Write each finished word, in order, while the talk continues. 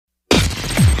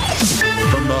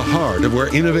heart of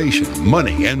where innovation,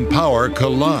 money, and power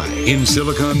collide in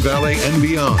Silicon Valley and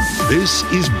beyond. This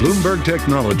is Bloomberg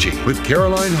Technology with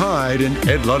Caroline Hyde and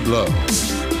Ed Ludlow.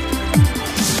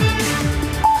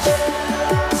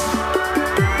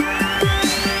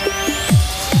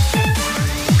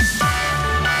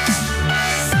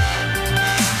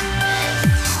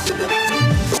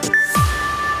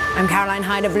 I'm Caroline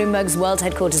Hyde of Bloomberg's world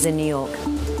headquarters in New York.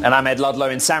 And I'm Ed Ludlow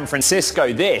in San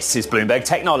Francisco. This is Bloomberg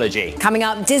Technology. Coming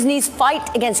up, Disney's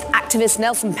fight against activist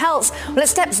Nelson Peltz. Well, it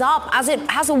steps up as it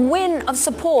has a win of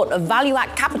support of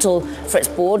ValueAct Capital for its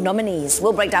board nominees.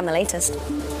 We'll break down the latest.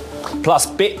 Plus,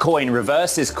 Bitcoin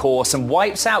reverses course and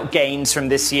wipes out gains from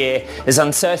this year as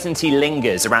uncertainty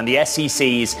lingers around the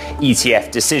SEC's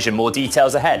ETF decision. More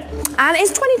details ahead. And is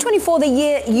 2024 the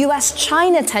year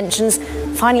US-China tensions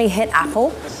finally hit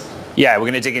Apple? Yeah, we're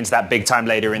going to dig into that big time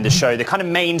later in the show. The kind of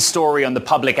main story on the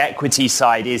public equity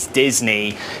side is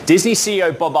Disney. Disney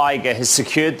CEO Bob Iger has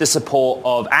secured the support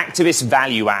of activist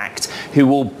ValueAct, who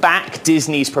will back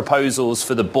Disney's proposals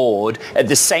for the board. At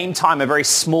the same time, a very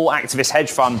small activist hedge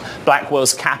fund,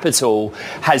 Blackwell's Capital,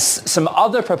 has some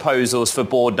other proposals for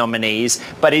board nominees,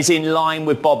 but is in line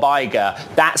with Bob Iger.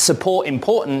 That support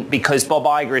important because Bob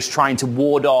Iger is trying to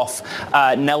ward off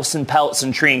Nelson Peltz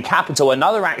and Trian Capital,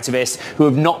 another activist who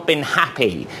have not been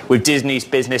happy with Disney's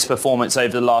business performance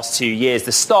over the last 2 years.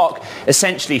 The stock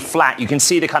essentially flat. You can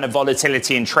see the kind of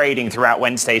volatility in trading throughout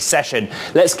Wednesday's session.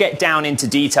 Let's get down into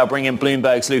detail, bring in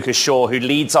Bloomberg's Lucas Shaw, who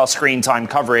leads our screen time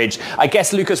coverage. I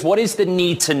guess, Lucas, what is the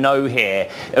need to know here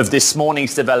of this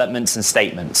morning's developments and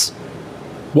statements?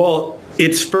 Well,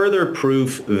 it's further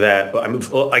proof that,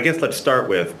 I guess let's start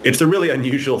with, it's a really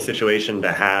unusual situation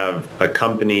to have a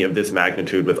company of this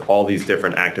magnitude with all these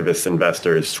different activist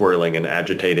investors swirling and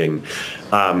agitating.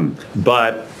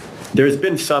 But there's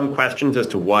been some questions as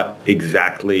to what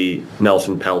exactly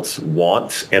Nelson Peltz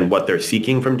wants and what they're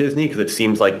seeking from Disney, because it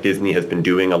seems like Disney has been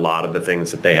doing a lot of the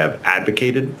things that they have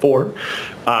advocated for.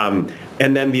 And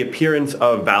then the appearance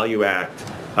of ValueAct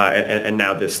and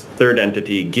now this third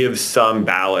entity gives some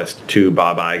ballast to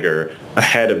Bob Iger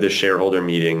ahead of the shareholder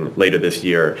meeting later this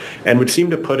year and would seem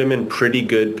to put him in pretty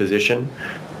good position.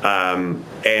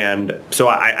 And so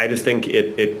I just think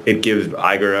it gives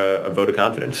Iger a vote of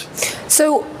confidence.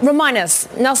 So remind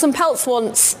us, Nelson Peltz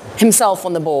wants himself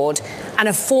on the board and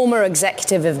a former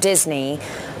executive of Disney.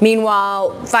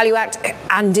 Meanwhile, ValueAct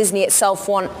and Disney itself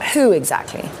want who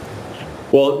exactly?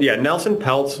 Well, yeah, Nelson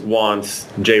Peltz wants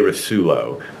Jay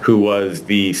Rasulo, who was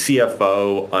the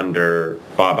CFO under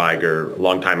Bob Iger a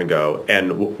long time ago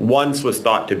and once was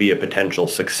thought to be a potential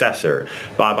successor.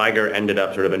 Bob Iger ended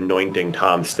up sort of anointing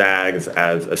Tom Staggs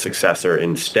as a successor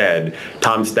instead.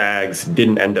 Tom Staggs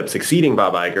didn't end up succeeding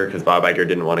Bob Iger because Bob Iger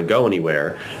didn't want to go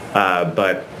anywhere.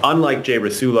 But unlike Jay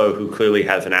Rasulo, who clearly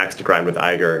has an axe to grind with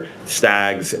Iger,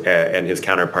 Staggs and his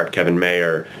counterpart Kevin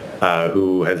Mayer,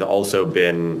 who has also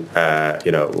been,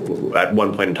 at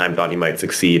one point in time thought he might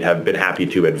succeed, have been happy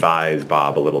to advise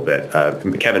Bob a little bit.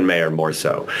 Kevin Mayer more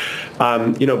so.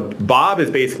 Bob is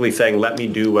basically saying, let me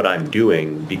do what I'm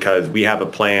doing because we have a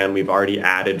plan. We've already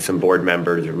added some board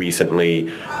members recently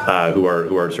who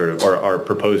are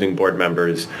proposing board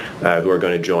members who are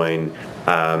going to join.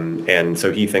 And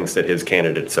so he thinks that his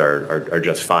candidates are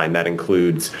just fine. That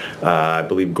includes, I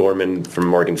believe, Gorman from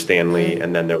Morgan Stanley,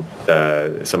 and then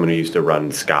someone who used to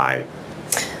run Sky.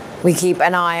 We keep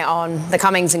an eye on the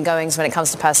comings and goings when it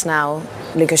comes to personnel.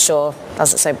 Lucas Shaw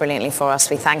does it so brilliantly for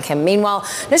us. We thank him. Meanwhile,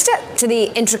 let's get to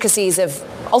the intricacies of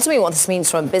ultimately what this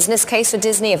means from a business case for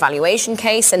Disney, a valuation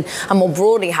case, and more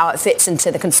broadly how it fits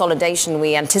into the consolidation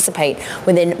we anticipate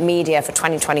within media for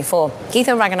 2024.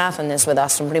 Geetha Raghunathan is with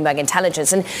us from Bloomberg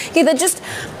Intelligence. And Geetha, just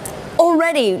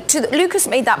already, Lucas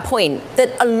made that point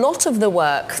that a lot of the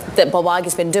work that Bob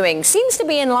Iger's been doing seems to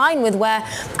be in line with where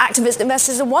activist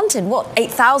investors have wanted.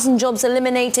 8,000 jobs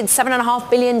eliminated,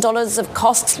 $7.5 billion of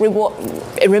costs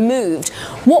removed.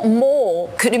 What more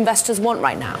could investors want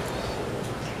right now?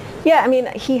 Yeah, I mean,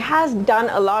 he has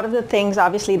done a lot of the things,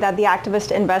 obviously, that the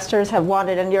activist investors have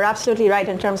wanted. And you're absolutely right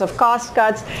in terms of cost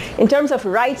cuts, in terms of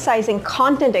right-sizing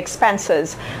content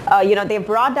expenses. They've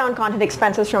brought down content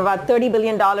expenses from about $30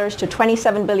 billion to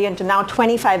 $27 billion to now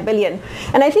 $25 billion.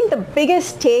 And I think the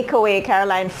biggest takeaway,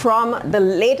 Caroline, from the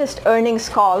latest earnings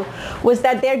call was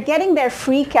that they're getting their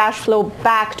free cash flow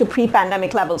back to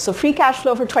pre-pandemic levels. So free cash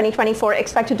flow for 2024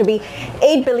 expected to be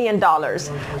 $8 billion.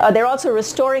 They're also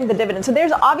restoring the dividend. So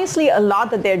there's obviously a lot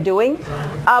that they're doing,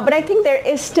 but I think there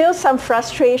is still some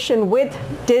frustration with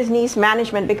Disney's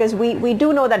management, because we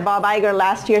do know that Bob Iger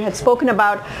last year had spoken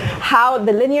about how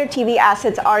the linear TV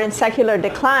assets are in secular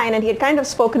decline, and he had kind of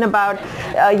spoken about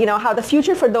how the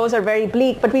future for those are very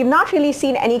bleak, but we've not really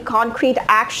seen any concrete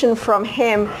action from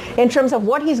him in terms of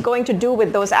what he's going to do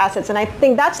with those assets, and I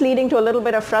think that's leading to a little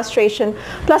bit of frustration.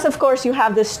 Plus, of course, you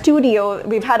have the studio.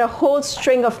 We've had a whole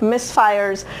string of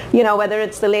misfires, whether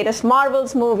it's the latest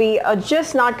Marvel's movie,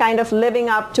 just not kind of living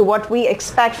up to what we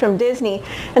expect from Disney,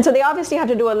 and so they obviously have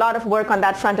to do a lot of work on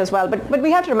that front as well. But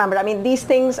we have to remember, I mean, these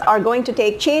things are going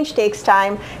to change takes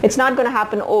time. It's not going to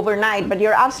happen overnight, but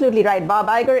you're absolutely right. Bob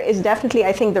Iger is definitely,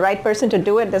 I think, the right person to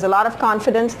do it. There's a lot of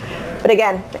confidence, but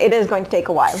again, it is going to take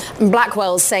a while.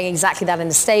 Blackwell's saying exactly that in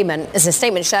a statement. As a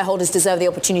statement, shareholders deserve the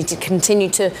opportunity to continue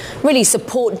to really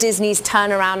support Disney's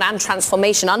turnaround and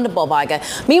transformation under Bob Iger.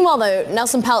 Meanwhile, though,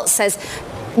 Nelson Peltz says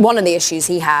one of the issues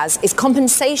he has is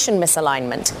compensation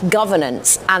misalignment,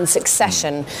 governance and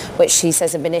succession, which he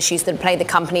says have been issues that have plagued the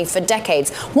company for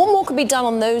decades. What more could be done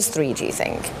on those three, do you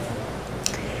think?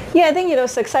 Yeah, I think,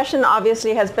 succession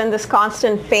obviously has been this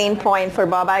constant pain point for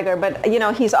Bob Iger, but,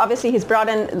 he's brought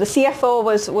in, the CFO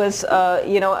was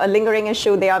a lingering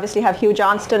issue. They obviously have Hugh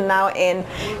Johnston now in,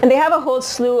 and they have a whole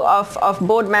slew of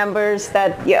board members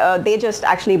that they just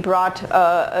actually brought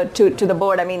to the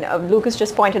board. I mean, Lucas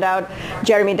just pointed out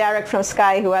Jeremy Derrick from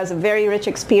Sky, who has a very rich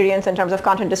experience in terms of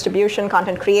content distribution,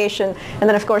 content creation, and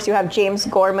then, of course, you have James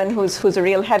Gorman, who's a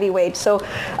real heavyweight. So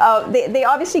they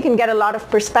obviously can get a lot of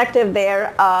perspective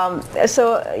there. I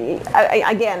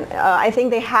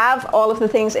think they have all of the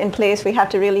things in place. We have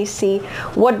to really see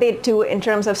what they do in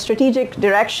terms of strategic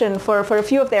direction for a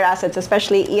few of their assets,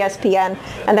 especially ESPN,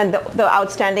 and then the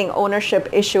outstanding ownership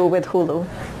issue with Hulu.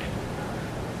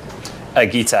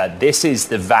 Geeta, this is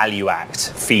the ValueAct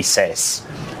thesis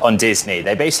on Disney.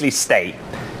 They basically state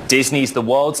Disney's the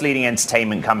world's leading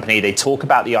entertainment company. They talk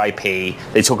about the IP,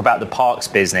 they talk about the parks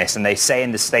business, and they say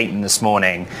in the statement this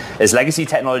morning, as legacy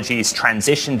technologies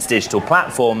transition to digital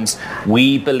platforms,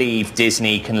 we believe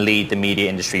Disney can lead the media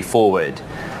industry forward.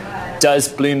 Does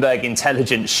Bloomberg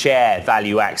Intelligence share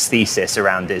ValueAct's thesis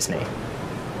around Disney?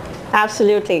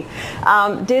 Absolutely.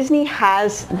 Disney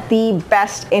has the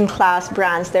best-in-class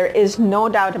brands. There is no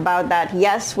doubt about that.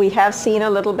 Yes, we have seen a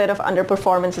little bit of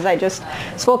underperformance, as I just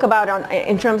spoke about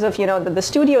in terms of the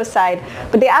studio side,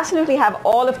 but they absolutely have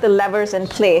all of the levers in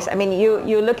place. I mean,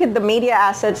 you look at the media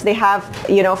assets. They have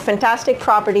fantastic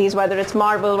properties, whether it's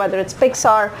Marvel, whether it's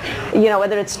Pixar,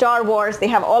 whether it's Star Wars. They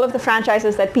have all of the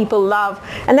franchises that people love,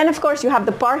 and then of course you have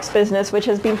the parks business, which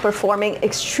has been performing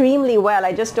extremely well.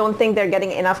 I just don't think they're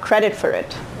getting enough credit for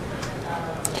it.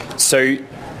 So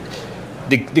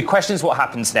the question is what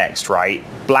happens next, right?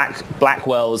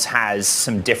 Blackwell's has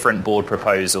some different board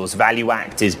proposals.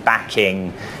 ValueAct is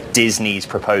backing Disney's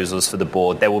proposals for the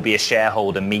board. There will be a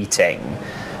shareholder meeting.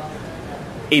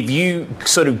 If you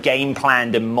sort of game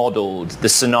planned and modeled the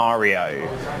scenario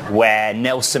where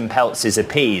Nelson Peltz is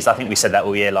appeased, I think we said that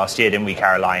all year last year, didn't we,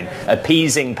 Caroline?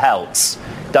 Appeasing Peltz,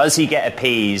 does he get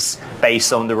appeased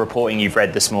based on the reporting you've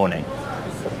read this morning?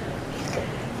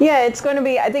 Yeah, it's going to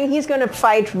be, I think he's going to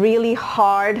fight really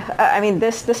hard.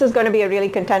 This is going to be a really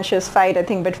contentious fight, I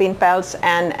think, between Peltz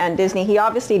and Disney. He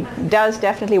obviously does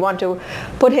definitely want to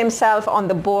put himself on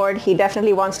the board. He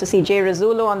definitely wants to see Jay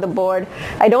Rizzullo on the board.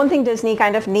 I don't think Disney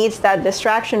kind of needs that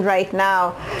distraction right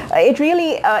now. It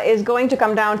really is going to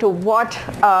come down to what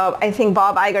I think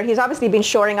Bob Iger, he's obviously been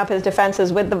shoring up his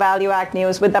defenses with the ValueAct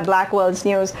news, with the Blackwell's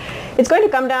news. It's going to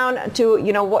come down to,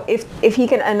 if he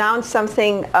can announce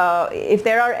something, if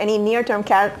there are any near-term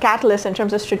catalysts in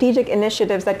terms of strategic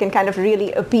initiatives that can kind of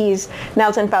really appease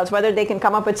Nelson Peltz, whether they can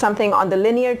come up with something on the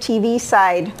linear TV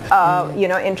side,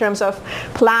 in terms of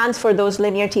plans for those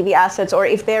linear TV assets, or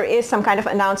if there is some kind of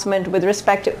announcement with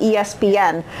respect to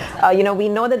ESPN. We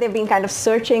know that they've been kind of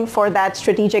searching for that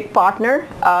strategic partner,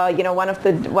 one of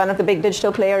the big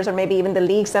digital players, or maybe even the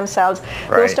leagues themselves.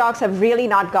 Right. Those talks have really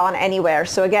not gone anywhere.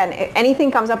 So again, if anything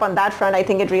comes up on that front, I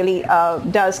think it really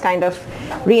does kind of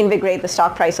reinvigorate the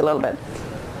stock price a little bit.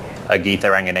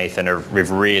 Geeta Ranganathan with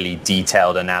really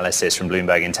detailed analysis from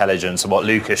Bloomberg Intelligence of what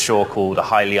Lucas Shaw called a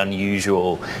highly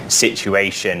unusual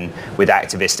situation with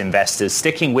activist investors.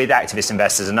 Sticking with activist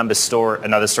investors, another story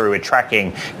we're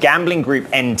tracking, gambling group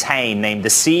Entain named the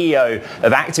CEO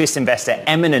of activist investor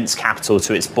Eminence Capital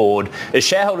to its board as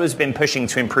shareholders have been pushing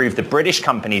to improve the British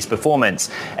company's performance.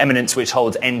 Eminence, which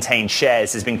holds Entain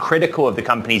shares, has been critical of the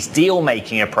company's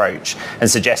deal-making approach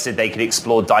and suggested they could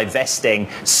explore divesting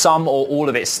some or all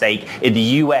of its stake in the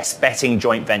US betting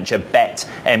joint venture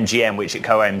BetMGM, which it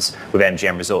co-owns with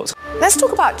MGM Resorts. Let's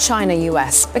talk about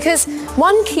China-US, because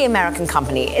one key American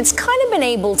company, it's kind of been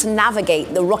able to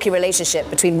navigate the rocky relationship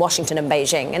between Washington and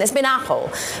Beijing, and it's been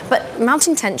Apple. But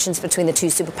mounting tensions between the two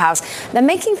superpowers, they're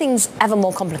making things ever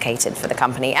more complicated for the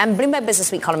company. And Bloomberg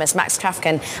Businessweek columnist Max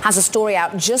Chafkin has a story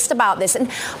out just about this. And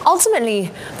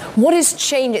ultimately, what is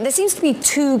changing? There seems to be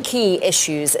two key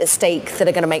issues at stake that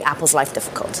are going to make Apple's life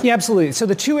difficult. Yeah, absolutely. So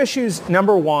the two issues,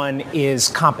 number one is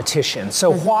competition.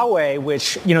 So Huawei,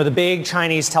 which, the big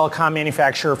Chinese telecom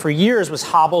manufacturer for years was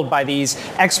hobbled by these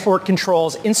export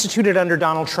controls instituted under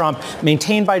Donald Trump,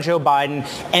 maintained by Joe Biden.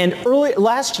 And early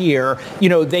last year,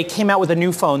 they came out with a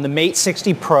new phone, the Mate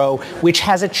 60 Pro, which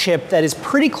has a chip that is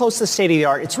pretty close to the state of the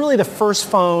art. It's really the first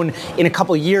phone in a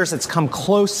couple of years that's come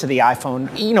close to the iPhone,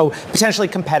 potentially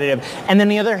competitive. And then on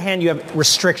the other hand, you have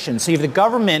restrictions. So you have the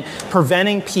government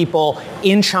preventing people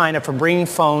in China from bringing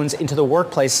phones into the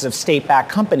workplaces of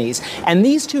state-backed companies. And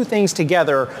these two things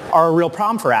together are a real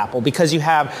problem for Apple, because you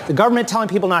have the government telling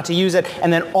people not to use it,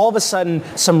 and then all of a sudden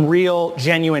some real,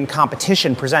 genuine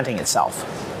competition presenting itself.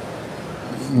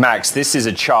 Max, this is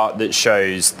a chart that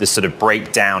shows the sort of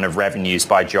breakdown of revenues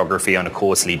by geography on a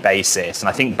quarterly basis. And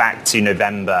I think back to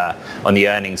November on the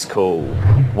earnings call,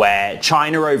 where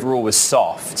China overall was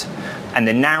soft. And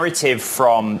the narrative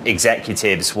from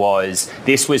executives was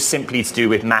this was simply to do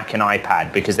with Mac and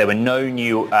iPad, because there were no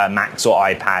new Macs or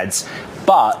iPads.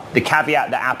 But the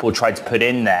caveat that Apple tried to put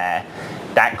in there,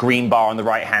 that green bar on the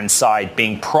right-hand side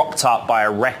being propped up by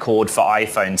a record for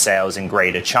iPhone sales in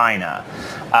Greater China.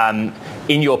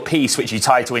 In your piece, which you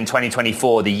title in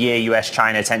 2024, the year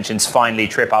US-China tensions finally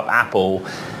trip up Apple,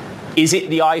 is it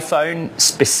the iPhone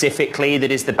specifically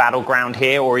that is the battleground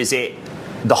here, or is it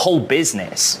the whole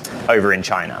business over in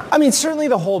China? I mean, certainly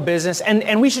the whole business.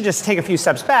 And we should just take a few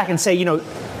steps back and say,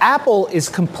 Apple is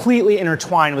completely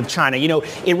intertwined with China.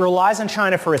 It relies on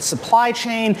China for its supply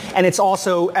chain, and it's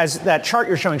also, as that chart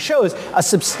you're showing shows, a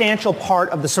substantial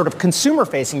part of the sort of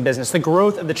consumer-facing business. The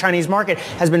growth of the Chinese market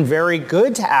has been very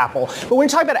good to Apple. But when you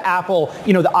talk about Apple,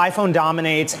 the iPhone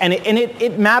dominates, and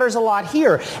it matters a lot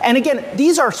here. And again,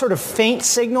 these are sort of faint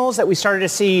signals that we started to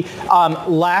see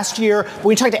last year.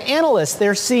 When you talk to analysts,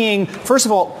 they're seeing, first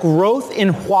of all, growth in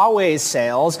Huawei's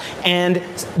sales, and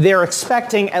they're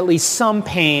expecting at least some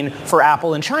pain for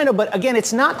Apple in China. But again,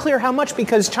 it's not clear how much,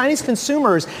 because Chinese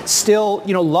consumers still,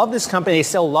 love this company. They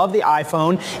still love the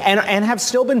iPhone and have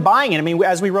still been buying it. I mean,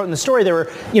 as we wrote in the story, there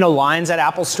were, lines at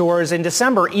Apple stores in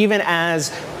December, even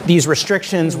as these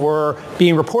restrictions were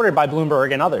being reported by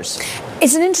Bloomberg and others.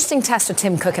 It's an interesting test for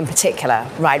Tim Cook in particular,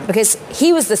 right? Because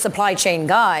he was the supply chain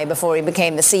guy before he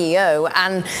became the CEO.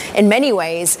 And in many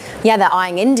ways, they're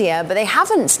eyeing India, but they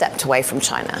haven't stepped away from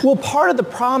China. Well, part of the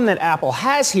problem that Apple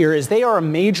has here is they are a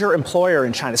major employer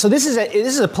in China. So this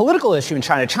is a political issue in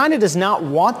China. China does not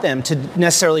want them to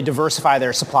necessarily diversify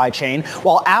their supply chain,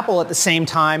 while Apple at the same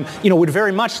time, would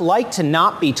very much like to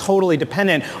not be totally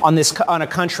dependent on a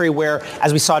country where,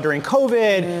 as we saw during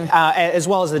COVID, as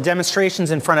well as the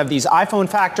demonstrations in front of these iPhone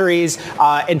factories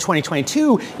in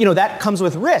 2022, that comes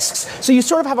with risks. So you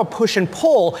sort of have a push and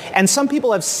pull, and some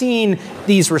people have seen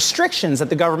these restrictions that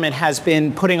the government has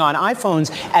been putting on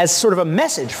iPhones as sort of a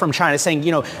message from China saying,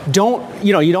 you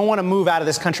don't want to move out of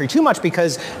this country too much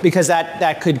because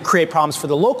that could create problems for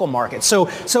the local market. So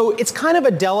it's kind of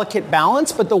a delicate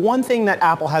balance, but the one thing that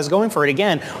Apple has going for it,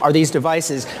 again, are these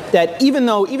devices that even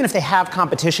if they have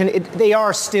competition, they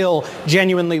are still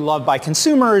genuinely loved by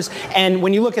consumers. And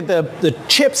when you look at the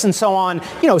chips and so on,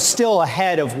 still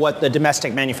ahead of what the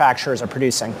domestic manufacturers are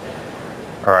producing.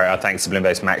 All right, our thanks to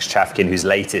Bloomberg's Max Chafkin, whose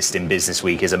latest in Business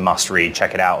Week is a must-read.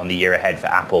 Check it out on the year ahead for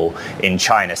Apple in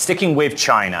China. Sticking with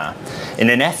China, in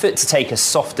an effort to take a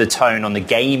softer tone on the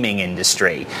gaming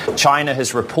industry, China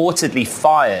has reportedly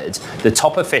fired the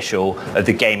top official of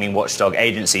the gaming watchdog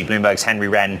agency. Bloomberg's Henry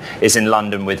Wren is in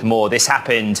London with more. This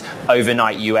happened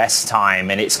overnight US time,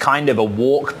 and it's kind of a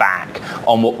walk back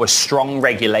on what were strong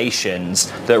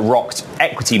regulations that rocked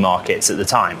equity markets at the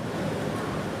time.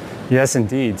 Yes,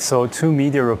 indeed. So two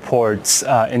media reports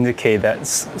indicate that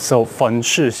Feng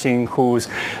Shixing, who's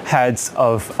heads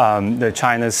of the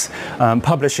China's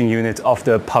publishing unit of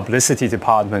the publicity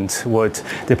department, would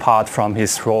depart from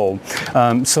his role.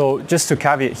 So just to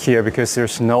caveat here, because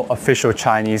there's no official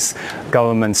Chinese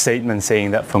government statement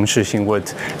saying that Feng Shixing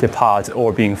would depart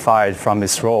or being fired from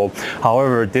his role.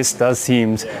 However, this does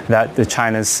seem that the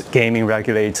China's gaming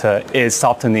regulator is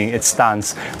softening its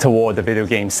stance toward the video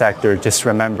game sector. Just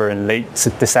remember in in late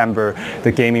December,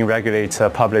 the gaming regulator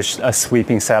published a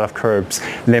sweeping set of curbs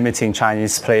limiting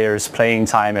Chinese players' playing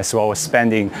time as well as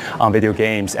spending on video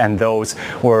games, and those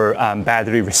were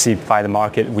badly received by the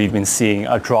market. We've been seeing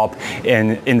a drop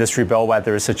in industry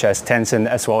bellwethers such as Tencent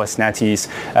as well as NetEase,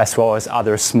 as well as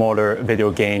other smaller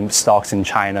video game stocks in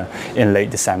China in late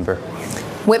December.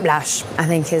 Whiplash, I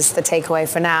think, is the takeaway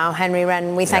for now. Henry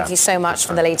Wren, we thank you so much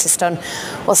for the latest on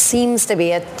what seems to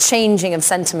be a changing of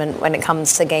sentiment when it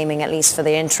comes to gaming, at least for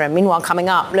the interim. Meanwhile, coming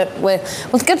up, look, we're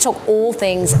going to talk all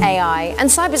things AI and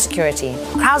cybersecurity.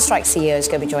 CrowdStrike CEO is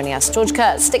going to be joining us. George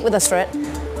Kurtz, stick with us for it.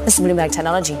 This is Bloomberg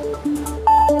Technology.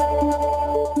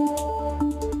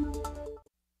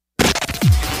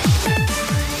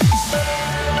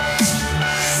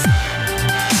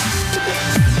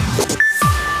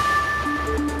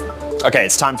 Okay,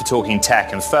 it's time for Talking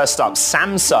Tech, and first up,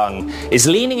 Samsung is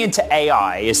leaning into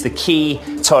AI as the key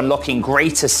to unlocking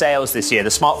greater sales this year. The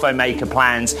smartphone maker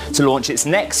plans to launch its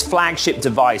next flagship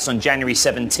device on January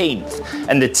 17th,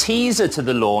 and the teaser to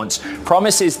the launch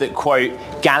promises that, quote,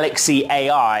 Galaxy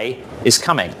AI is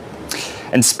coming.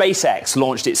 And SpaceX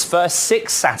launched its first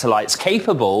 6 satellites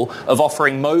capable of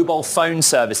offering mobile phone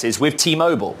services with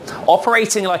T-Mobile.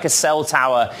 Operating like a cell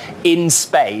tower in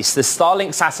space, the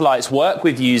Starlink satellites work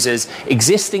with users'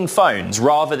 existing phones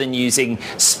rather than using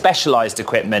specialized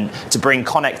equipment to bring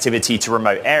connectivity to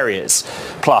remote areas.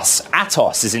 Plus,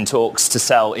 Atos is in talks to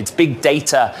sell its big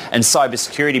data and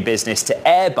cybersecurity business to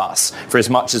Airbus for as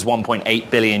much as 1.8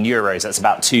 billion euros. That's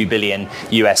about $2 billion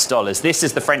US. This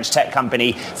is the French tech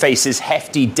company faces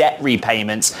hefty debt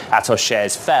repayments. Atos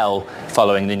shares fell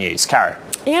following the news. Caro.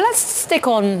 Yeah, let's stick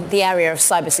on the area of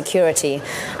cybersecurity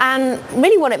and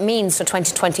really what it means for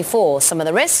 2024. Some of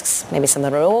the risks, maybe some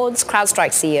of the rewards. CrowdStrike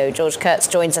CEO George Kurtz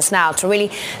joins us now to really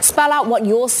spell out what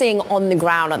you're seeing on the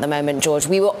ground at the moment, George.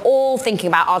 We were all thinking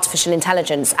about artificial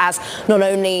intelligence as not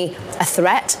only a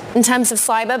threat in terms of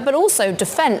cyber, but also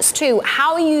defense too.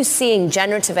 How are you seeing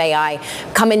generative AI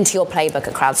come into your playbook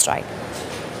at CrowdStrike?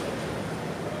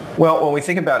 Well, when we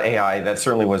think about AI, that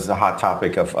certainly was the hot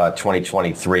topic of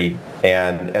 2023.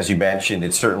 And as you mentioned,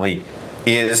 it certainly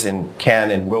is and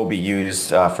can and will be used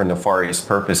for nefarious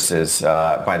purposes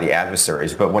by the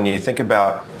adversaries. But when you think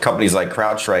about companies like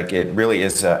CrowdStrike, it really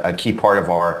is a key part of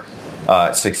our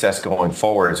success going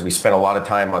forward. We spent a lot of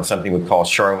time on something we call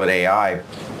Charlotte AI,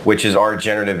 which is our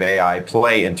generative AI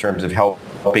play in terms of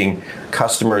helping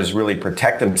customers really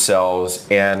protect themselves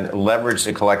and leverage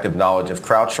the collective knowledge of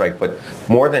CrowdStrike, but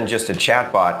more than just a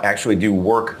chatbot, actually do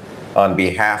work on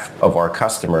behalf of our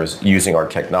customers using our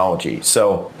technology.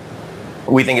 So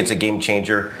we think it's a game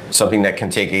changer, something that can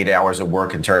take 8 hours of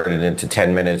work and turn it into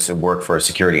 10 minutes of work for a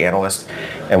security analyst.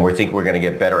 And we think we're going to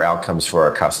get better outcomes for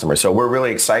our customers. So we're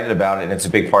really excited about it, and it's a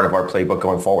big part of our playbook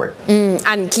going forward.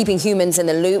 And keeping humans in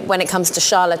the loop when it comes to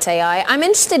Charlotte AI. I'm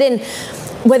interested in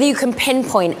whether you can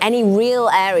pinpoint any real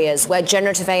areas where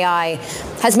generative AI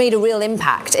has made a real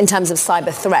impact in terms of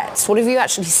cyber threats. What have you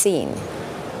actually seen?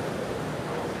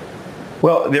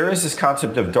 Well, there is this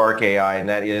concept of dark AI, and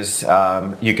that is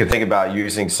you can think about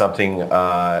using something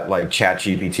like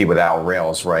ChatGPT without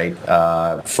rails, right?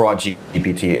 Fraud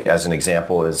GPT, as an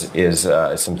example, is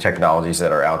some technologies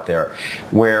that are out there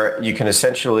where you can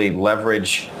essentially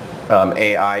leverage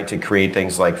AI to create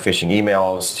things like phishing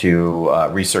emails, to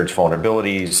research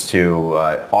vulnerabilities, to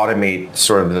automate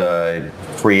sort of the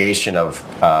creation of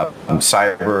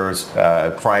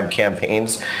cyber crime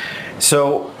campaigns.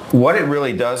 So what it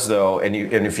really does, though, and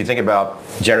if you think about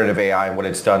generative AI and what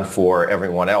it's done for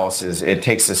everyone else, is it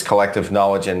takes this collective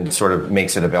knowledge and sort of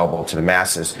makes it available to the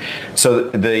masses. So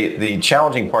the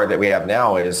challenging part that we have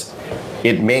now is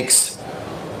it makes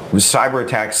cyber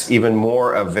attacks even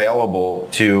more available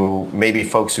to maybe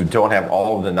folks who don't have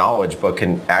all of the knowledge but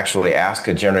can actually ask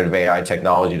a generative AI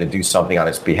technology to do something on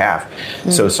its behalf.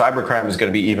 So cybercrime is going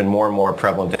to be even more and more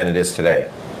prevalent than it is today.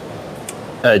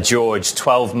 George,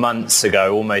 12 months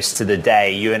ago, almost to the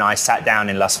day, you and I sat down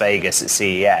in Las Vegas at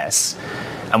CES,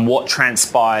 and what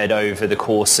transpired over the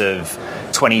course of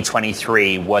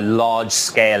 2023 were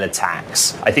large-scale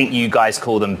attacks. I think you guys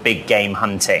call them big game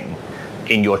hunting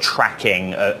in your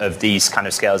tracking of these kind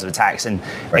of scales of attacks. And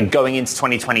going into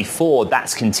 2024,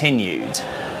 that's continued.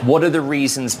 What are the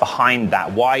reasons behind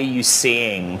that? Why are you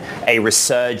seeing a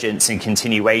resurgence and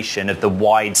continuation of the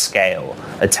wide-scale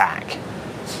attack?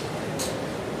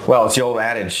 Well, it's the old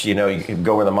adage, you can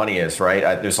go where the money is,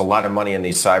 right? There's a lot of money in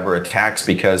these cyber attacks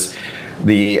because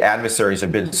the adversaries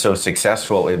have been so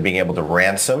successful in being able to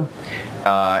ransom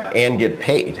and get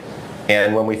paid.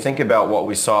 And when we think about what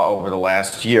we saw over the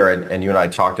last year, and you and I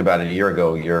talked about it a year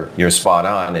ago, you're spot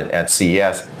on at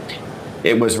CES,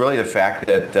 it was really the fact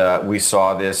that we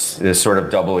saw this sort of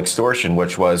double extortion,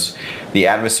 which was the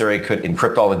adversary could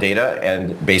encrypt all the data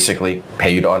and basically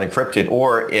pay you to unencrypt it,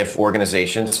 or if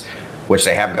organizations, which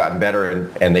they have gotten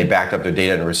better and they backed up their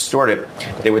data and restored it,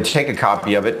 they would take a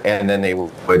copy of it and then they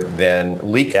would then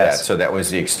leak that. So that was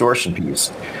the extortion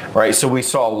piece, right? So we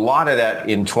saw a lot of that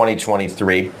in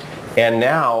 2023. And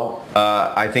now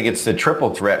I think it's the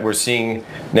triple threat. We're seeing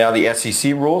now the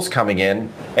SEC rules coming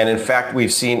in. And in fact,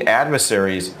 we've seen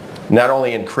adversaries not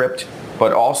only encrypt,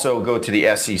 but also go to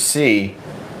the SEC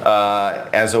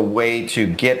as a way to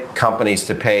get companies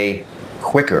to pay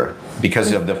quicker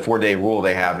because of the 4-day rule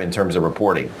they have in terms of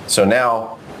reporting. So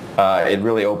now it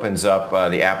really opens up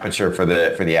the aperture for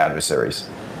the adversaries.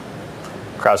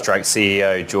 CrowdStrike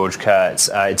CEO George Kurtz,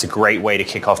 it's a great way to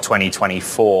kick off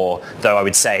 2024, though I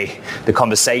would say the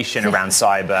conversation around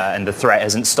cyber and the threat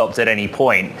hasn't stopped at any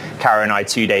point. Kara and I,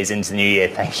 2 days into the new year,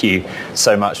 thank you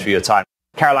so much for your time.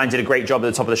 Caroline did a great job at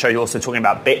the top of the show. You're also talking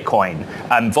about Bitcoin.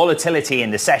 Volatility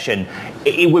in the session.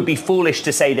 It would be foolish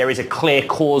to say there is a clear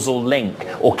causal link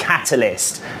or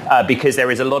catalyst because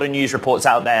there is a lot of news reports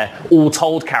out there. All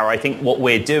told, Cara, I think what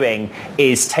we're doing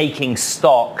is taking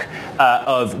stock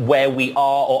of where we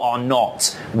are or are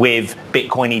not with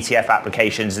Bitcoin ETF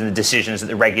applications and the decisions that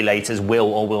the regulators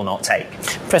will or will not take.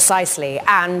 Precisely.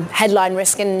 And headline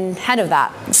risk ahead of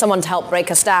that. Someone to help break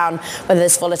us down whether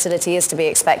this volatility is to be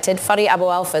expected. Fadi Abu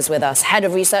Alpha is with us, head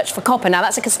of research for Copper. Now,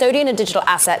 that's a custodian of digital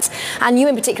assets, and you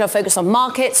in particular focus on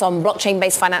markets, on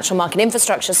blockchain-based financial market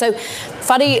infrastructure. So,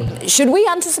 Fadi, should we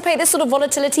anticipate this sort of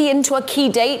volatility into a key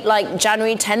date like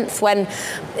January 10th, when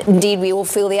indeed we all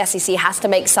feel the SEC has to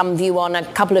make some view on a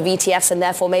couple of ETFs and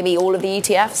therefore maybe all of the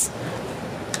ETFs?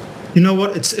 You know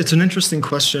what? It's an interesting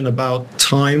question about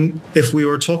time. If we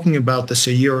were talking about this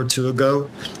a year or two ago,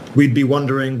 we'd be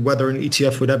wondering whether an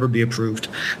ETF would ever be approved.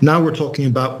 Now we're talking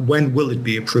about when will it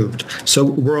be approved. So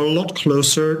we're a lot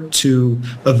closer to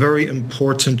a very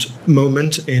important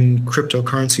moment in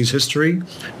cryptocurrency's history.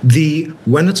 The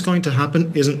when it's going to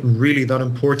happen isn't really that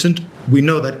important. We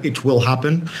know that it will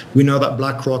happen. We know that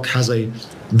BlackRock has a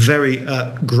very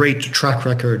great track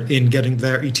record in getting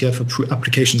their ETF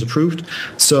applications approved.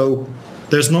 So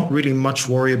there's not really much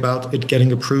worry about it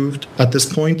getting approved at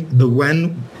this point. The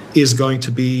when is going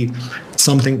to be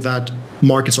something that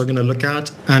markets are going to look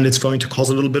at, and it's going to cause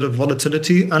a little bit of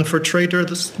volatility. And for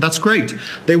traders, that's great.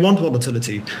 They want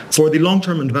volatility. For the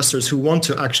long-term investors who want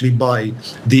to actually buy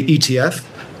the ETF,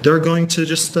 they're going to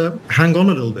just hang on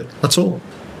a little bit. That's all.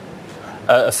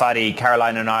 Fadi,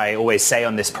 Caroline and I always say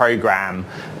on this program,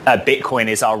 Bitcoin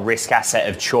is our risk asset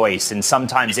of choice, and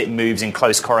sometimes it moves in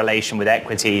close correlation with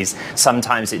equities,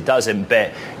 sometimes it doesn't.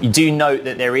 But you do note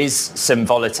that there is some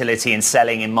volatility in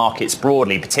selling in markets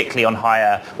broadly, particularly on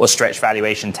higher or stretch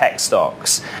valuation tech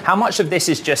stocks. How much of this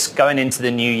is just going into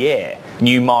the new year,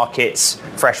 new markets,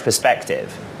 fresh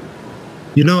perspective?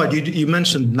 You know, you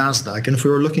mentioned NASDAQ, and if we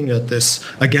were looking at this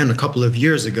again a couple of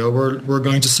years ago, we're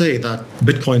going to say that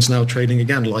Bitcoin's now trading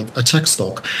again like a tech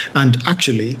stock. And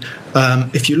actually,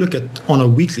 if you look at on a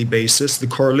weekly basis, the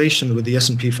correlation with the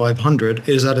S&P 500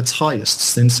 is at its highest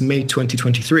since May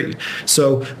 2023.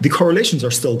 So the correlations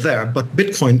are still there, but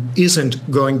Bitcoin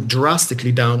isn't going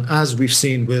drastically down as we've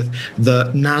seen with the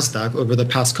NASDAQ over the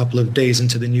past couple of days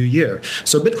into the new year.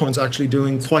 So Bitcoin's actually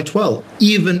doing quite well,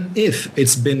 even if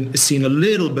it's been seen a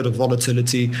little bit of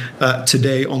volatility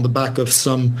today on the back of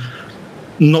some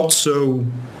not so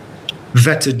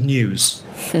vetted news.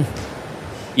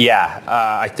 Yeah,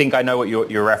 I think I know what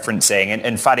you're referencing.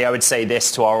 And Fadi, I would say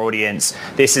this to our audience.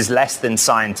 This is less than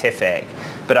scientific,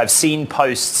 but I've seen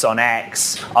posts on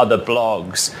X, other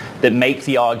blogs, that make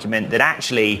the argument that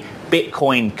actually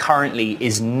Bitcoin currently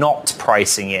is not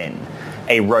pricing in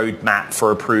a roadmap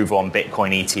for approval on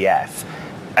Bitcoin ETF.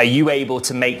 Are you able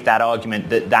to make that argument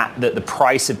that the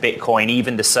price of Bitcoin,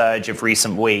 even the surge of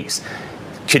recent weeks,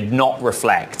 could not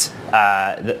reflect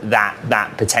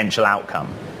that potential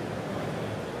outcome?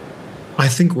 I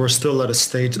think we're still at a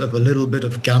state of a little bit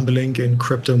of gambling in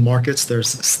crypto markets. There's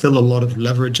still a lot of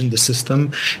leverage in the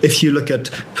system. If you look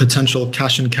at potential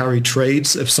cash and carry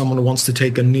trades, if someone wants to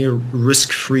take a near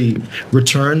risk-free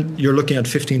return, you're looking at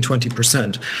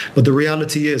 15-20%. But the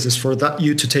reality is for that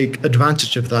you to take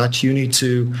advantage of that, you need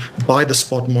to buy the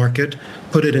spot market,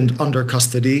 put it in under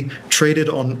custody, trade it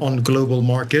on global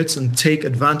markets, and take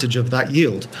advantage of that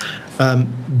yield.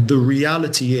 The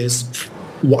reality is,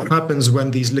 what happens when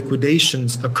these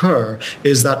liquidations occur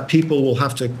is that people will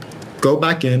have to go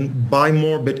back in, buy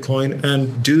more Bitcoin,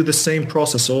 and do the same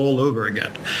process all over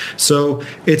again. So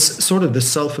it's sort of the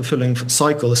self-fulfilling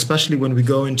cycle, especially when we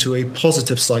go into a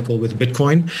positive cycle with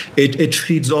Bitcoin. It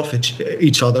feeds off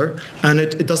each other, and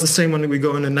it does the same when we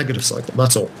go in a negative cycle.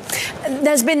 That's all.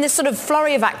 There's been this sort of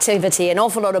flurry of activity, an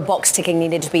awful lot of box ticking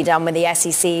needed to be done with the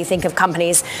SEC. Think of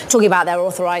companies talking about their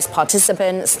authorized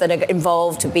participants that are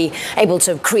involved to be able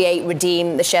to create,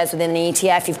 redeem the shares within the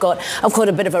ETF. You've got, of course,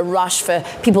 a bit of a rush for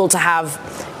people to have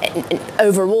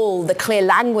overall the clear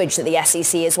language that the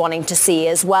SEC is wanting to see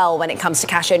as well when it comes to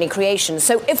cash-only creation.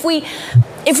 So if we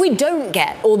don't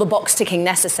get all the box ticking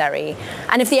necessary,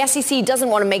 and if the SEC doesn't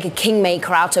want to make a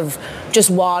kingmaker out of just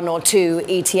one or two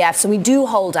ETFs, and we do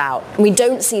hold out, and we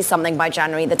don't see something by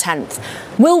January the 10th,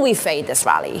 will we fade this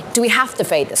rally? Do we have to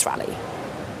fade this rally?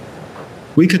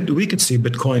 We could see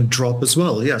Bitcoin drop as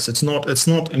well. Yes, it's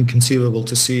not inconceivable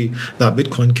to see that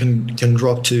Bitcoin can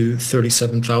drop to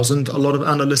 37,000. A lot of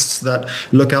analysts that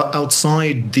look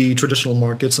outside the traditional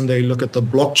markets and they look at the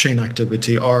blockchain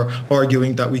activity are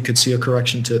arguing that we could see a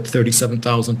correction to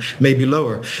 37,000, maybe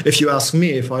lower. If you ask me,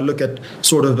 if I look at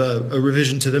sort of a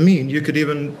revision to the mean, you could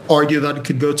even argue that it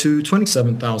could go to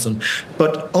 27,000.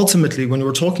 But ultimately, when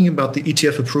we're talking about the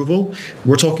ETF approval,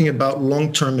 we're talking about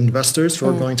long-term investors who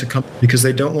are going to come because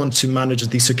they don't want to manage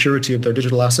the security of their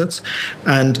digital assets.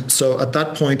 And so at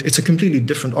that point, it's a completely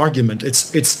different argument.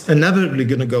 It's inevitably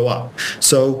going to go up.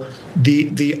 So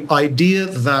the idea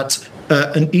that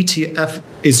an ETF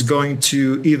is going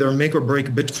to either make or break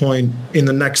Bitcoin in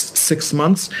the next 6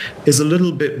 months is a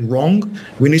little bit wrong.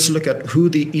 We need to look at who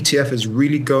the ETF is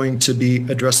really going to be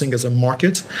addressing as a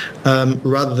market,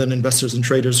 rather than investors and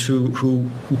traders who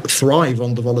thrive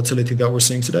on the volatility that we're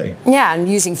seeing today. Yeah, and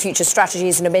using future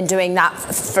strategies and have been doing that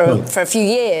for a few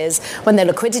years when the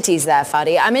liquidity is there,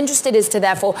 Fadi. I'm interested as to,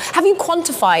 therefore, have you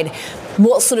quantified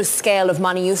what sort of scale of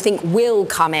money you think will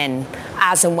come in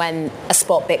as and when a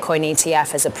spot Bitcoin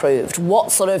ETF is approved?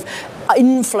 What sort of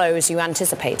inflows are you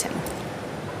anticipating?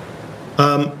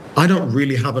 I don't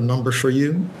really have a number for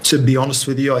you, to be honest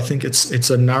with you. I think it's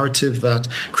a narrative that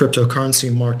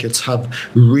cryptocurrency markets have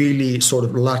really sort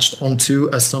of latched onto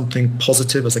as something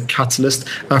positive, as a catalyst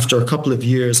after a couple of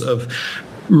years of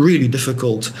really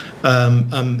difficult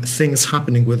things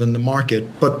happening within the market.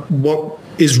 But what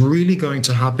is really going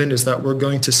to happen is that we're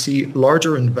going to see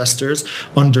larger investors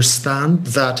understand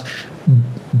that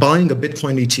buying a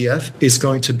Bitcoin ETF is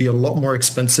going to be a lot more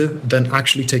expensive than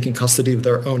actually taking custody of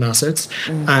their own assets.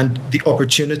 And the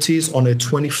opportunities on a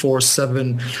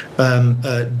 24/7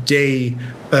 day,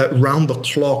 round the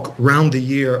clock, round the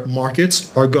year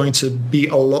markets are going to be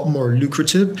a lot more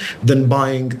lucrative than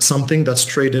buying something that's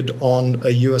traded on a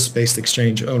US-based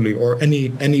exchange only, or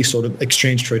any sort of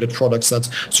exchange traded products that's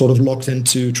sort of locked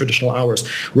into traditional hours.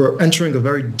 We're entering a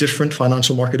very different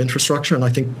financial market infrastructure, and I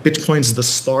think Bitcoin's the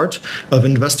start of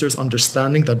investors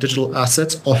understanding that digital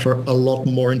assets offer a lot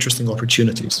more interesting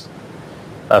opportunities.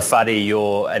 Fadi,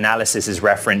 your analysis is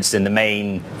referenced in the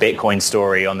main Bitcoin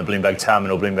story on the Bloomberg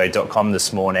terminal, Bloomberg.com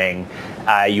this morning.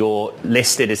 You're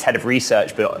listed as head of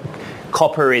research, but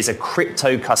Copper is a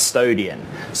crypto custodian.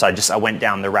 So I went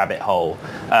down the rabbit hole.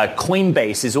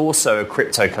 Coinbase is also a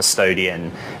crypto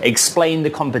custodian. Explain the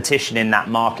competition in that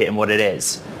market and what it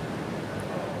is.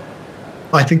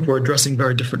 I think we're addressing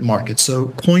very different markets. So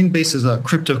Coinbase is a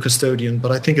crypto custodian,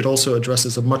 but I think it also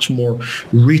addresses a much more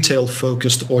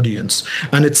retail-focused audience,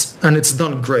 and it's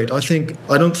done great. I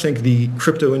don't think the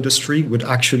crypto industry would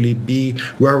actually be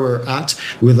where we're at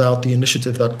without the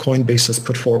initiative that Coinbase has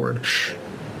put forward.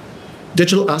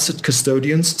 Digital asset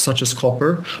custodians, such as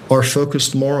Copper, are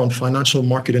focused more on financial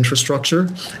market infrastructure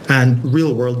and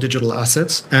real-world digital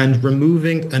assets, and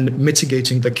removing and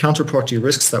mitigating the counterparty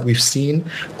risks that we've seen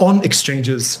on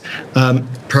exchanges,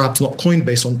 perhaps not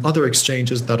Coinbase, on other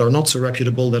exchanges that are not so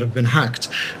reputable, that have been hacked.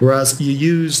 Whereas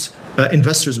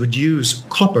investors would use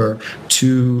Copper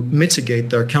to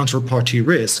mitigate their counterparty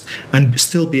risk and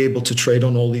still be able to trade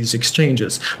on all these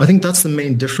exchanges. I think that's the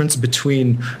main difference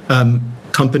between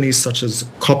companies such as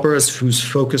Copper, who's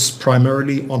focused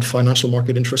primarily on financial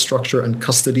market infrastructure and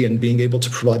custody and being able to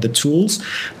provide the tools,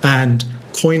 and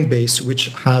Coinbase, which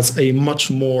has a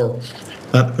much more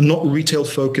not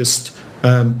retail-focused,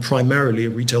 primarily a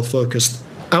retail-focused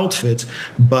outfit,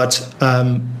 but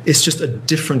it's just a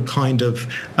different kind of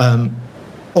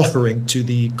offering to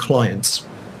the clients.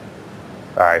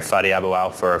 All right, Fadi Abu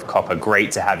Alfa of Copper,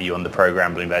 great to have you on the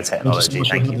program, Bloomberg Technology.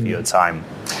 Thank you for your time.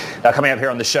 Now, coming up here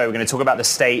on the show, we're going to talk about the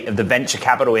state of the venture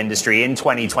capital industry in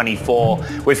 2024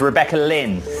 with Rebecca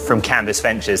Lin from Canvas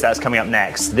Ventures. That's coming up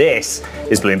next. This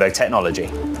is Bloomberg Technology.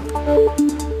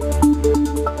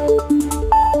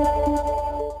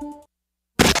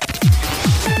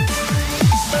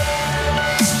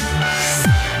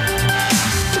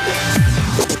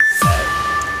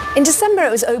 In December, it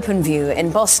was OpenView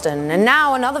in Boston, and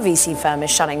now another VC firm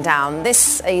is shutting down.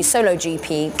 This, a solo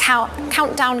GP,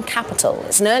 Countdown Capital.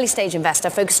 It's an early-stage investor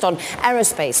focused on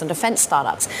aerospace and defense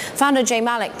startups. Founder Jay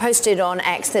Malik posted on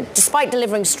X that despite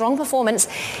delivering strong performance,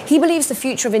 he believes the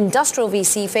future of industrial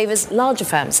VC favors larger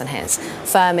firms than his.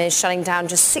 Firm is shutting down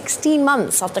just 16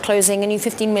 months after closing a new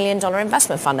 $15 million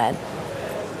investment fund, Ed.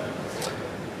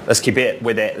 Let's keep it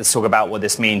with it. Let's talk about what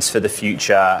this means for the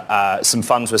future. Some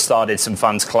funds were started, some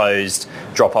funds closed,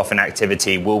 drop off in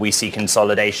activity. Will we see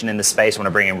consolidation in the space? I want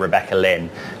to bring in Rebecca Lin,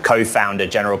 co-founder,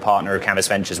 general partner of Canvas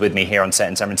Ventures, with me here on set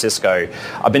in San Francisco.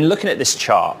 I've been looking at this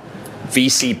chart,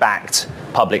 VC-backed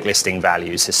public listing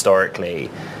values historically.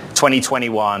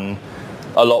 2021,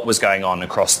 a lot was going on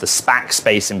across the SPAC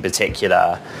space in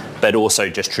particular, but also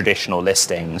just traditional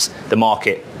listings. The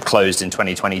market closed in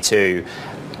 2022.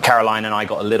 Caroline and I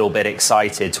got a little bit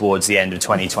excited towards the end of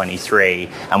 2023,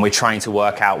 and we're trying to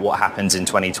work out what happens in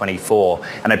 2024.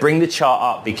 And I bring the chart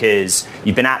up because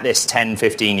you've been at this 10,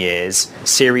 15 years.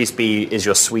 Series B is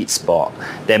your sweet spot.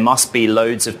 There must be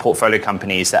loads of portfolio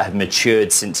companies that have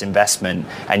matured since investment,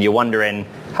 and you're wondering,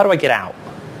 how do I get out?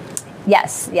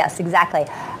 Yes, exactly.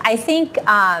 I think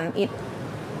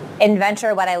in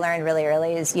venture, what I learned really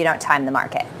early is you don't time the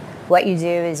market. What you do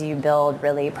is you build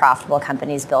really profitable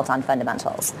companies built on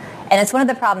fundamentals. And it's one of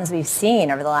the problems we've seen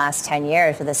over the last 10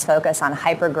 years with this focus on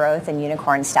hyper-growth and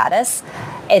unicorn status.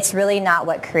 It's really not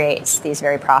what creates these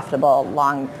very profitable,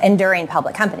 long, enduring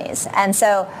public companies. And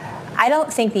so I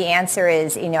don't think the answer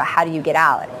is, how do you get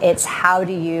out? It's how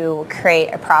do you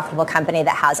create a profitable company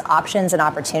that has options and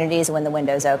opportunities when the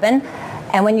window's open?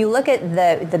 And when you look at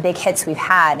the big hits we've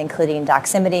had, including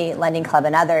Doximity, Lending Club,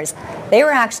 and others, they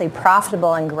were actually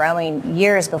profitable and growing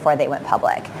years before they went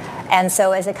public. And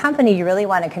so as a company, you really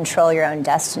want to control your own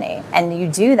destiny. And you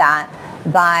do that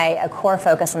by a core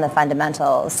focus on the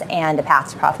fundamentals and a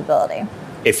path to profitability.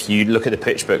 If you look at the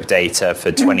PitchBook data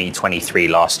for 2023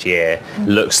 last year,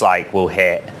 looks like we'll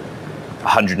hit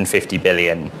 150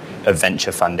 billion of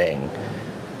venture funding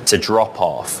to drop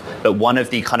off. But one of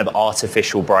the kind of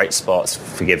artificial bright spots,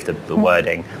 forgive the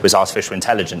wording, was artificial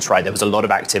intelligence, right? There was a lot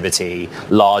of activity,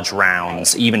 large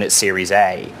rounds, even at Series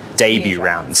A, debut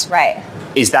rounds. Right.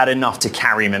 Is that enough to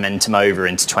carry momentum over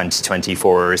into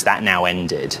 2024, or is that now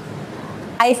ended?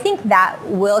 I think that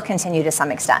will continue to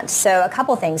some extent. So a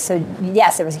couple things. So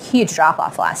yes, there was a huge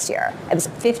drop-off last year. It was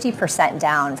 50%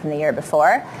 down from the year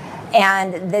before.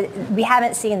 And we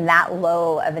haven't seen that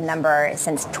low of a number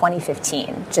since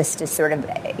 2015, just to sort of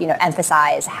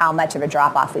emphasize how much of a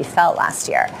drop-off we felt last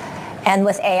year. And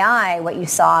with AI, what you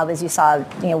saw was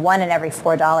 1 in every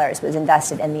 $4 was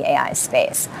invested in the AI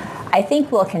space. I think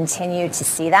we'll continue to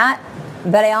see that.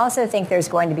 But I also think there's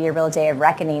going to be a real day of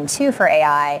reckoning, too, for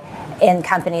AI in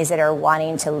companies that are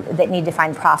that need to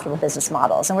find profitable business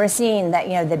models. And we're seeing that,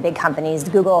 the big companies,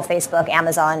 Google, Facebook,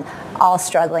 Amazon, all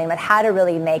struggling with how to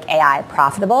really make AI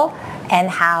profitable and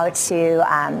how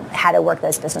to work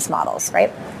those business models,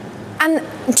 right? And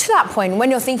to that point,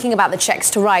 when you're thinking about the checks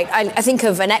to write, I think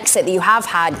of an exit that you have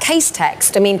had,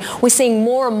 Casetext. I mean, we're seeing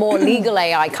more and more legal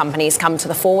AI companies come to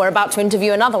the fore. We're about to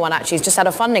interview another one, actually, who's just had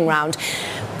a funding round.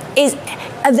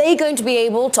 Are they going to be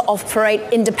able to operate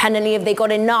independently? Have they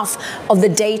got enough of the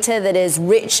data that is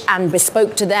rich and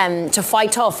bespoke to them to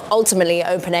fight off ultimately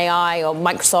OpenAI or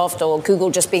Microsoft or Google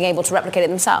just being able to replicate it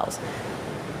themselves?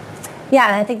 Yeah,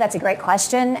 and I think that's a great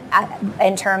question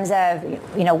in terms of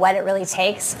what it really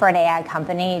takes for an AI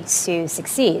company to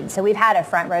succeed. So we've had a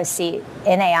front row seat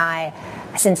in AI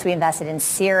since we invested in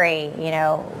Siri,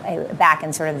 back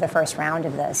in sort of the first round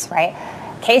of this, right?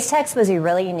 Casetext was a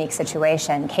really unique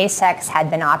situation. Casetext had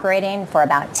been operating for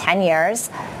about 10 years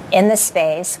in the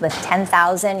space with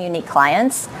 10,000 unique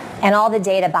clients and all the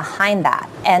data behind that.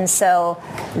 And so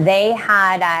they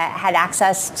had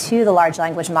access to the large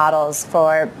language models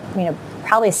for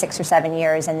probably 6 or 7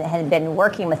 years and had been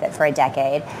working with it for a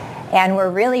decade. And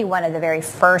were really one of the very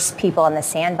first people in the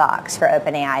sandbox for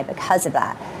OpenAI because of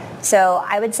that. So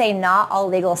I would say not all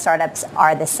legal startups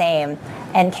are the same.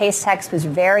 And Casetext was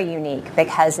very unique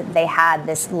because they had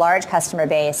this large customer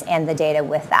base and the data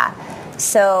with that.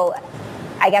 So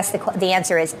I guess the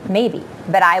answer is maybe,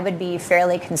 but I would be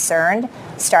fairly concerned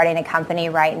starting a company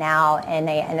right now in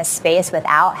a space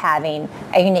without having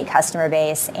a unique customer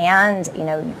base and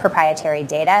proprietary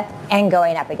data and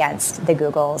going up against the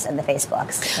Googles and the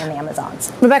Facebooks and the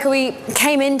Amazons. Rebecca, we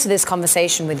came into this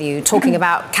conversation with you talking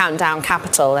about Countdown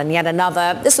Capital and yet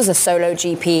another, this was a solo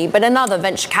GP, but another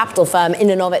venture capital firm in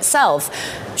and of itself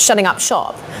shutting up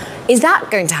shop. Is that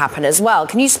going to happen as well?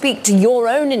 Can you speak to your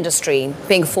own industry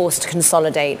being forced to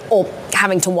consolidate or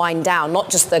having to wind down, not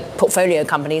just the portfolio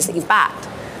companies that you've backed?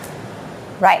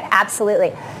 Right,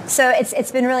 absolutely. So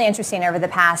it's been really interesting over the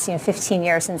past 15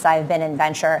 years since I've been in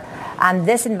venture.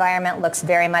 This environment looks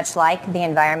very much like the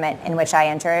environment in which I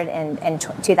entered in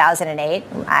 2008.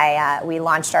 We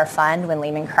launched our fund when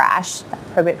Lehman crashed,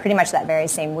 pretty much that very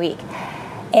same week.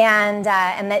 And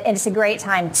it's a great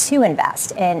time to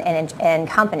invest in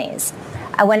companies.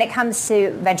 When it comes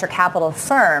to venture capital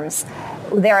firms,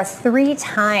 there are 3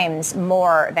 times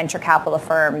more venture capital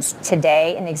firms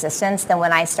today in existence than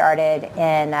when I started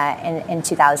in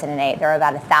 2008. There are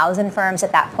about 1,000 firms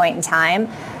at that point in time,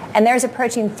 and there's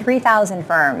approaching 3,000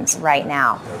 firms right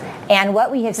now. And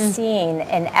what we have seen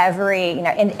in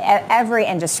every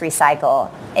industry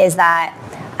cycle is that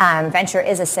venture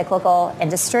is a cyclical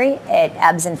industry. It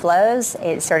ebbs and flows.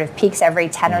 It sort of peaks every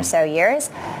 10 or so years.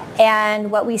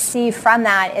 And what we see from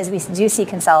that is we do see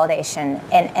consolidation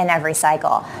in every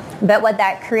cycle. But what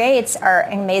that creates are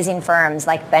amazing firms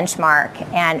like Benchmark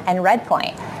and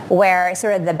Redpoint, where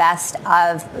sort of the best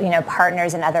of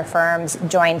partners and other firms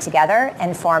join together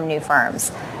and form new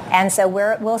firms. And so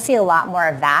we'll see a lot more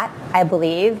of that, I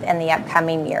believe, in the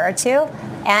upcoming year or two.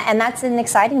 And that's an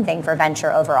exciting thing for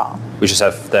venture overall. We just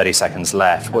have 30 seconds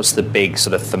left. What's the big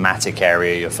sort of thematic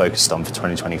area you're focused on for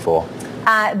 2024?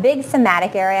 Big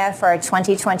thematic area for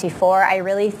 2024, I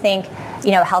really think,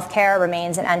 healthcare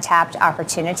remains an untapped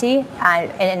opportunity,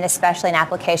 and especially in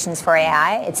applications for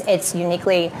AI. It's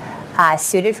uniquely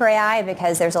suited for AI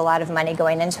because there's a lot of money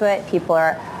going into it. People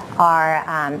are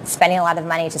spending a lot of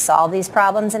money to solve these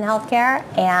problems in healthcare,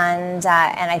 and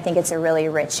I think it's a really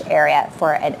rich area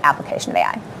for an application of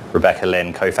AI. Rebecca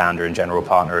Lin, co-founder and general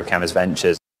partner of Camas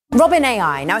Ventures. Robin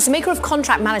AI, now it's a maker of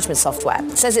contract management software,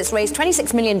 says it's raised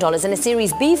 $26 million in a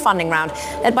Series B funding round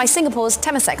led by Singapore's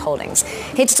Temasek Holdings.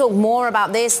 Here to talk more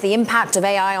about this, the impact of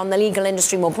AI on the legal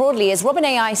industry more broadly, is Robin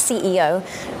AI CEO,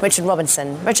 Richard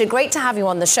Robinson. Richard, great to have you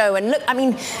on the show. And look,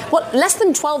 less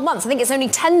than 12 months, I think it's only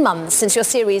 10 months since your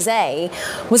Series A.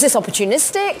 Was this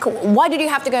opportunistic? Why did you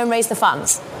have to go and raise the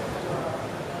funds?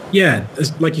 Yeah,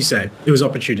 like you said, it was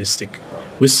opportunistic.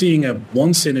 We're seeing a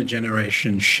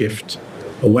once-in-a-generation shift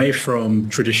away from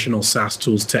traditional SaaS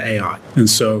tools to AI. And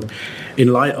so in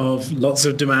light of lots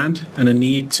of demand and a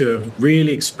need to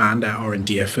really expand our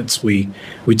R&D efforts, we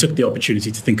took the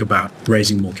opportunity to think about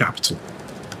raising more capital.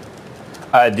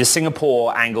 The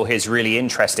Singapore angle here is really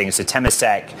interesting. So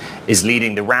Temasek is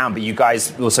leading the round, but you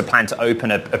guys also plan to open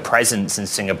a presence in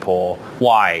Singapore.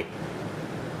 Why?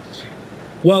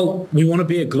 Well, we want to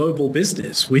be a global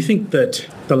business. We think that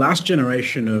the last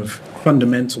generation of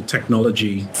fundamental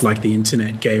technology like the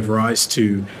internet gave rise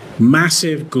to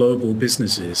massive global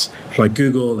businesses like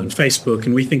Google and Facebook,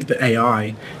 and we think that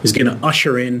AI is going to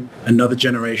usher in another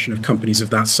generation of companies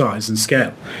of that size and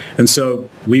scale. And so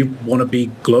we want to be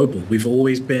global. We've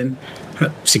always been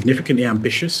significantly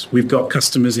ambitious. We've got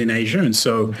customers in Asia, and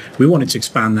so we wanted to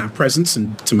expand that presence,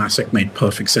 and Temasek made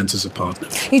perfect sense as a partner.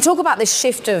 You talk about this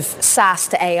shift of SaaS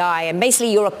to AI, and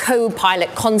basically you're a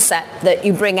co-pilot concept that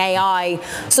you bring AI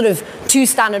sort of to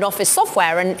standard Office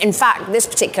software. And in fact, this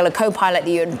particular co-pilot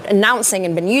that you're announcing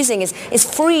and been using is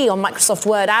free on Microsoft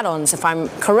Word add-ons, if I'm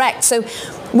correct. So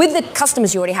with the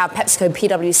customers you already have, PepsiCo,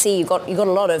 PwC, you've got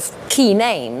a lot of key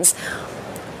names.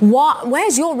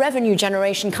 Where's your revenue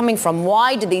generation coming from?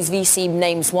 Why do these VC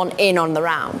names want in on the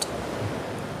round?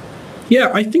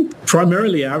 Yeah, I think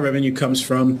primarily our revenue comes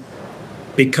from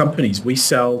big companies. We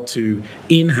sell to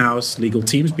in-house legal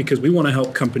teams because we want to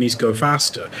help companies go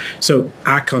faster. So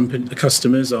our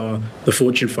customers are the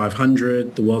Fortune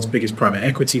 500, the world's biggest private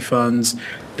equity funds.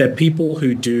 They're people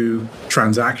who do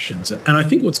transactions. And I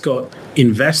think what's got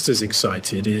investors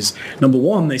excited is, number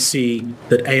one, they see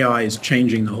that AI is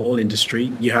changing the whole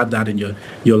industry. You had that in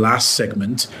your last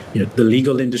segment. The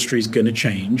legal industry is going to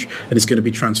change and it's going to be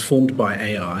transformed by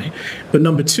AI. But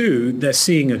number two, they're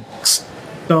seeing a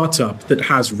startup that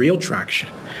has real traction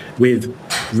with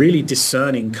really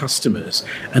discerning customers.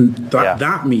 And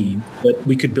that means that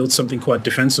we could build something quite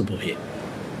defensible here.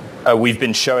 We've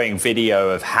been showing video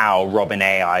of how Robin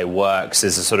AI works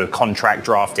as a sort of contract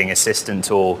drafting assistant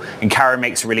tool. And Karen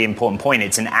makes a really important point.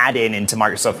 It's an add-in into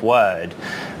Microsoft Word.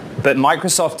 But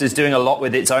Microsoft is doing a lot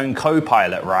with its own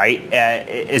Copilot, right?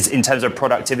 In terms of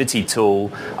productivity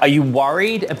tool. Are you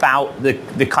worried about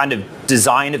the kind of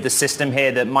design of the system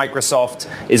here that Microsoft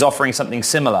is offering something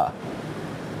similar?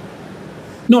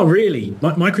 Not really.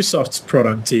 Microsoft's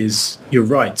product is, you're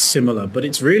right, similar, but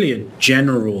it's really a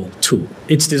general tool.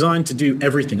 It's designed to do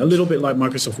everything, a little bit like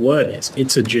Microsoft Word is.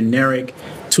 It's a generic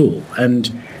tool.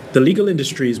 And the legal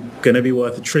industry is going to be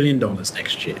worth $1 trillion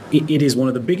next year. It is one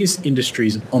of the biggest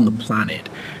industries on the planet.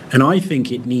 And I think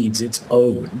it needs its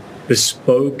own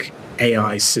bespoke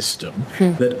AI system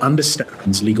that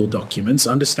understands legal documents,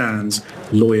 understands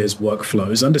lawyers'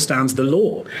 workflows, understands the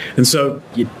law. And so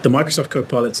the Microsoft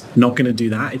Copilot's not going to do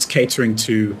that. It's catering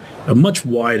to a much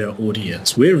wider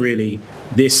audience. We're really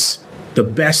the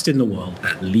best in the world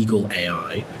at legal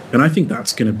AI. And I think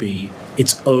that's going to be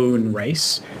its own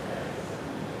race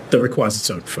that requires its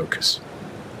own focus.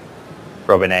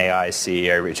 Robin AI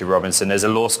CEO Richard Robinson. As a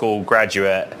law school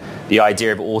graduate, the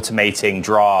idea of automating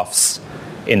drafts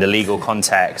in the legal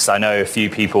context, I know a few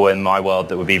people in my world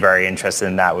that would be very interested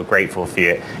in that. We're grateful for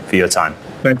your time.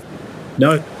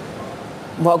 No.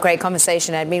 What a great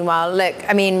conversation, Ed. Meanwhile, look,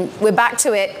 I mean, we're back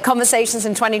to it. Conversations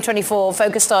in 2024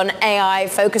 focused on AI,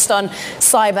 focused on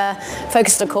cyber,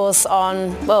 focused, of course,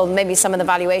 on, well, maybe some of the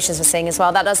valuations we're seeing as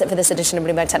well. That does it for this edition of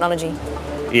Bloomberg Technology.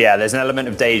 Yeah, there's an element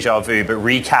of deja vu, but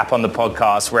recap on the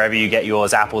podcast wherever you get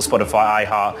yours, Apple, Spotify,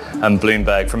 iHeart, and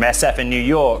Bloomberg. From SF in New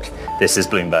York, this is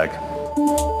Bloomberg.